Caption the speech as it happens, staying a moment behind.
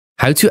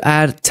How to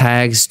add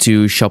tags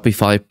to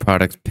Shopify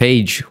product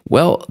page.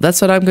 Well,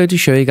 that's what I'm going to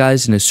show you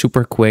guys in a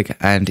super quick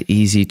and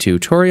easy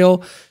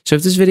tutorial. So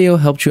if this video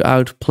helped you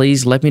out,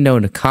 please let me know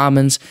in the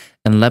comments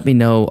and let me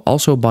know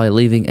also by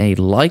leaving a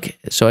like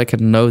so I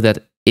can know that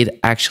it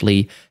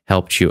actually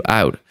helped you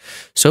out.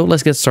 So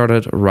let's get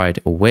started right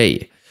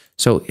away.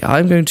 So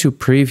I'm going to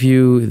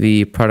preview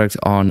the product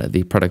on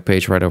the product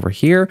page right over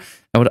here.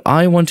 And what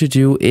I want to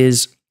do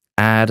is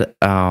add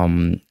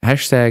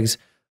hashtags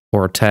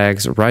or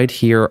tags right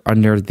here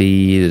under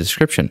the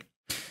description.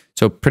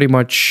 So pretty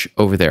much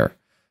over there,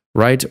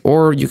 right?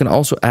 Or you can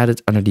also add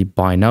it under the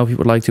buy now if you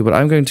would like to, but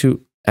I'm going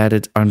to add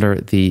it under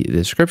the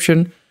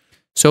description.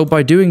 So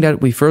by doing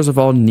that, we first of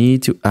all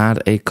need to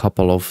add a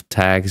couple of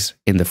tags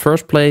in the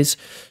first place.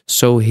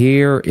 So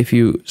here, if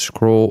you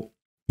scroll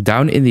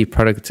down in the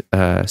product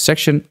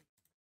section,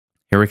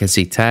 here we can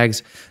see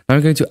tags. Now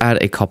I'm going to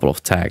add a couple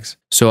of tags.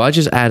 So I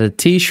just added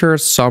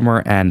t-shirts,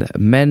 summer, and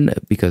men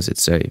because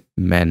it's a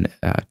men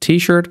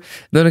t-shirt.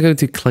 Then I'm going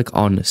to click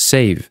on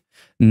save.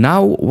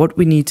 Now what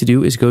we need to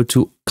do is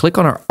click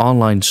on our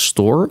online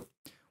store.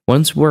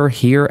 Once we're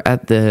here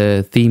at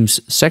the themes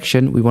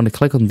section, we want to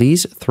click on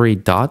these three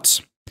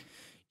dots.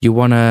 You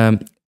want to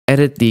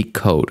edit the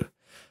code.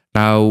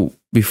 Now,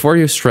 before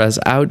you stress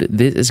out,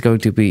 this is going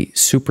to be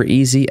super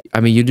easy. I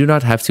mean, you do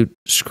not have to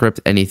script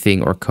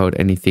anything or code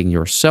anything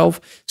yourself.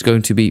 It's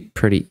going to be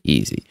pretty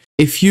easy.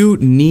 If you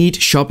need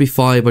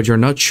Shopify, but you're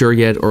not sure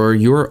yet, or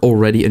you're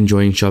already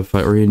enjoying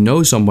Shopify, or you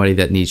know somebody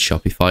that needs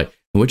Shopify,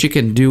 what you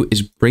can do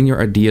is bring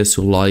your ideas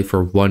to life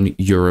for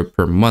 €1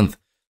 per month.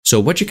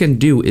 So what you can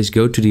do is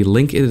go to the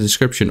link in the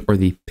description or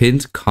the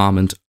pinned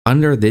comment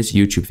under this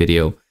YouTube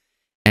video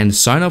and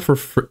sign up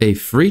for a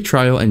free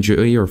trial and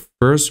enjoy your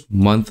first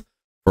month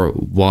for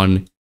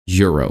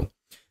 €1.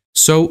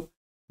 So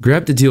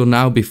grab the deal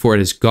now before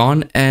it is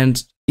gone,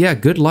 and yeah,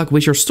 good luck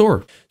with your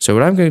store. So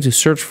what I'm going to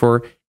search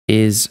for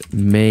is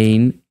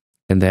main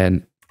and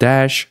then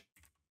dash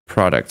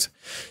product.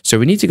 So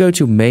we need to go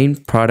to main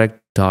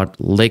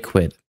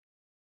product.liquid.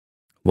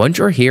 Once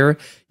you're here,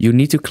 you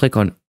need to click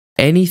on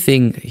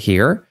anything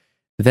here,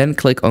 then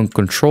click on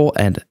Control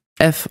and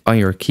F on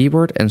your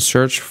keyboard and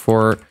search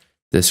for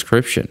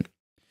description.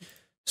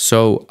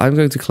 So I'm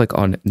going to click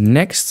on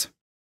next.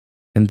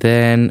 And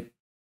then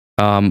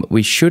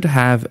we should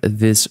have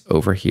this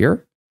over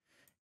here.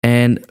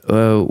 And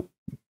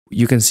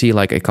you can see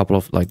like a couple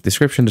of like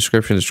description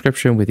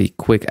with the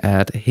quick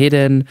add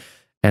hidden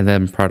and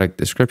then product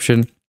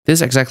description. This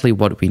is exactly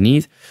what we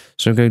need.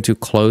 So I'm going to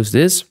close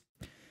this.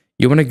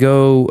 You want to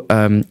go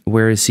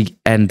where is the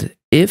end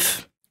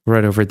if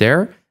right over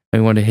there.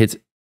 And we want to hit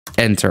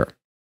enter.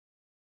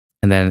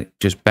 And then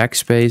just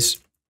backspace.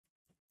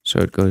 So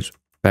it goes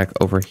back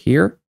over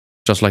here,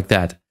 just like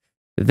that.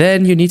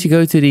 Then you need to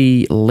go to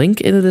the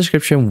link in the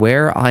description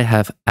where I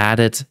have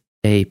added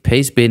a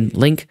paste bin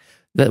link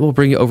that will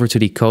bring you over to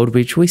the code,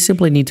 which we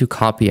simply need to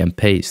copy and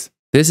paste.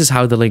 This is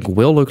how the link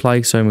will look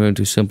like. So I'm going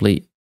to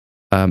simply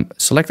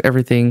select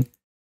everything,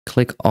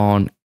 click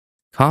on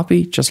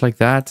copy, just like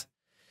that.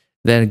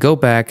 Then go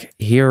back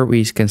here.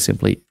 We can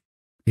simply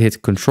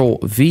hit Control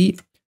V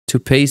to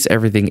paste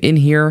everything in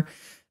here.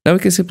 Now we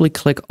can simply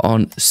click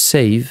on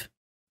save.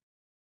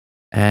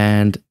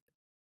 And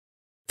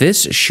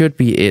this should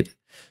be it.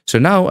 So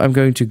now I'm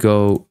going to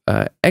go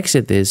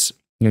exit this.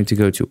 I'm going to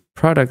go to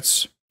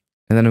products,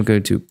 and then I'm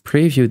going to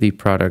preview the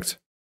product.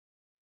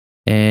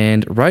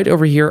 And right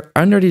over here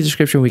under the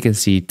description, we can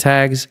see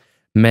tags,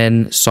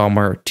 men,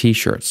 summer,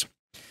 t-shirts.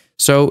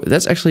 So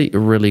that's actually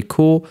really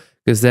cool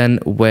because then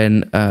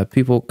when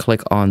people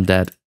click on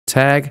that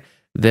tag,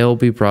 they'll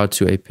be brought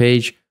to a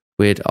page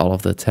with all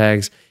of the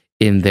tags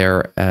in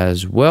there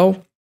as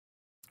well,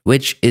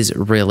 which is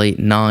really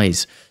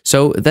nice.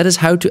 So that is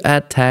how to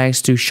add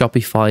tags to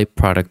Shopify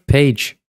product page.